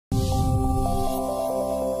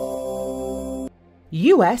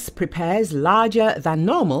US prepares larger than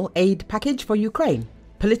normal aid package for Ukraine.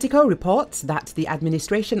 Politico reports that the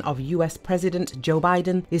administration of US President Joe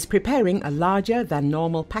Biden is preparing a larger than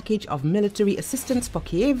normal package of military assistance for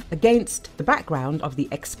Kyiv against the background of the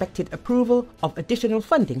expected approval of additional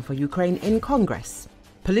funding for Ukraine in Congress.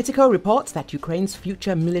 Politico reports that Ukraine's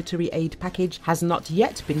future military aid package has not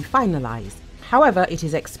yet been finalized. However, it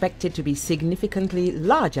is expected to be significantly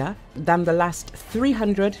larger than the last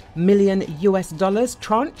 $300 million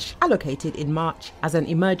tranche allocated in March as an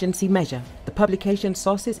emergency measure. The publication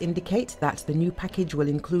sources indicate that the new package will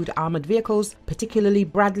include armored vehicles, particularly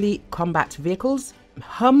Bradley combat vehicles,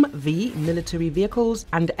 Humvee military vehicles,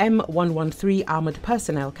 and M113 armored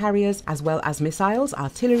personnel carriers, as well as missiles,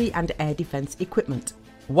 artillery, and air defense equipment.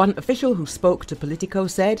 One official who spoke to Politico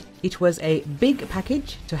said it was a big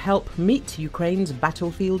package to help meet Ukraine's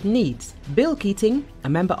battlefield needs. Bill Keating, a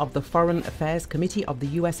member of the Foreign Affairs Committee of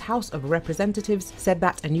the US House of Representatives, said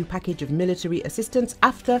that a new package of military assistance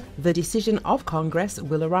after the decision of Congress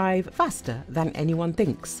will arrive faster than anyone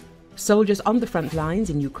thinks. Soldiers on the front lines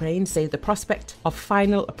in Ukraine say the prospect of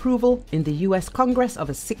final approval in the US Congress of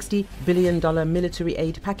a $60 billion military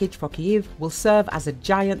aid package for Kyiv will serve as a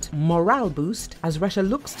giant morale boost as Russia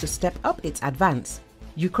looks to step up its advance.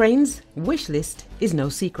 Ukraine's wish list is no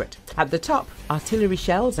secret. At the top, artillery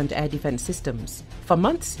shells and air defense systems. For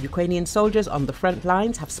months, Ukrainian soldiers on the front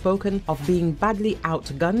lines have spoken of being badly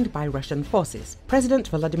outgunned by Russian forces.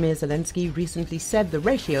 President Volodymyr Zelensky recently said the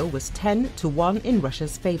ratio was 10-1 in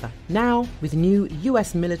Russia's favor. Now, with new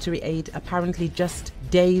US military aid apparently just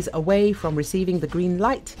days away from receiving the green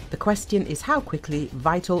light, the question is how quickly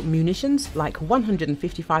vital munitions like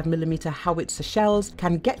 155mm Howitzer shells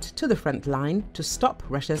can get to the front line to stop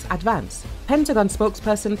Russia's advance. Pentagon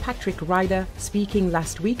spokesperson Patrick Ryder, speaking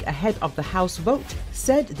last week ahead of the House vote,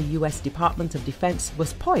 said the US Department of Defense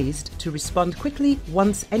was poised to respond quickly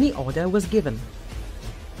once any order was given.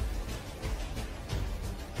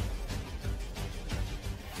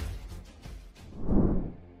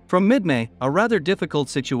 From mid-May, a rather difficult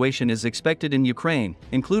situation is expected in Ukraine,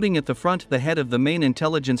 including at the front. The head of the main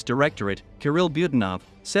intelligence directorate, Kirill Budanov,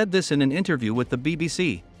 said this in an interview with the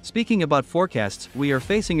BBC. Speaking about forecasts, we are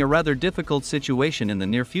facing a rather difficult situation in the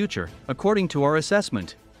near future, according to our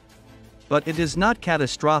assessment. But it is not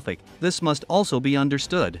catastrophic, this must also be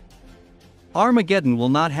understood. Armageddon will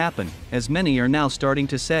not happen, as many are now starting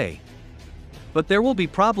to say. But there will be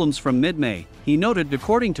problems from mid-May, he noted.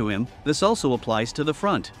 According to him, this also applies to the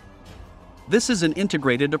front. This is an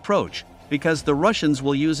integrated approach, because the Russians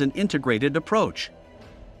will use an integrated approach.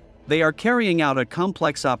 They are carrying out a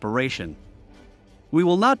complex operation. We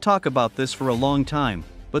will not talk about this for a long time,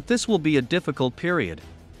 but this will be a difficult period.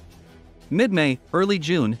 Mid-May, early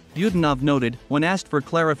June, Budanov noted, when asked for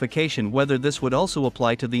clarification whether this would also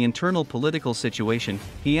apply to the internal political situation,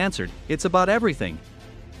 he answered, "It's about everything."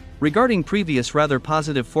 Regarding previous rather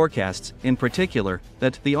positive forecasts, in particular,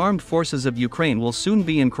 that the armed forces of Ukraine will soon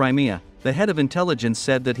be in Crimea, the head of intelligence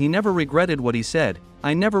said that he never regretted what he said.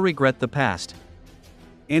 "I never regret the past.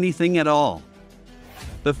 Anything at all.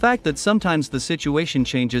 The fact that sometimes the situation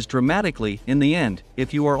changes dramatically, in the end,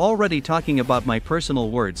 if you are already talking about my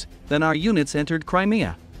personal words, then our units entered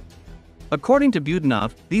Crimea." According to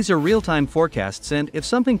Budanov, these are real-time forecasts, and if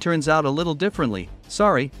something turns out a little differently,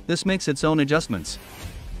 sorry, this makes its own adjustments.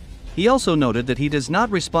 He also noted that he does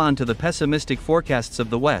not respond to the pessimistic forecasts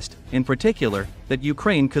of the West, in particular, that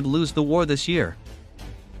Ukraine could lose the war this year.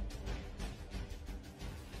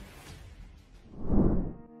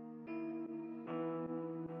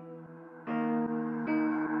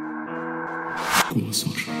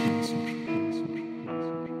 Голосом.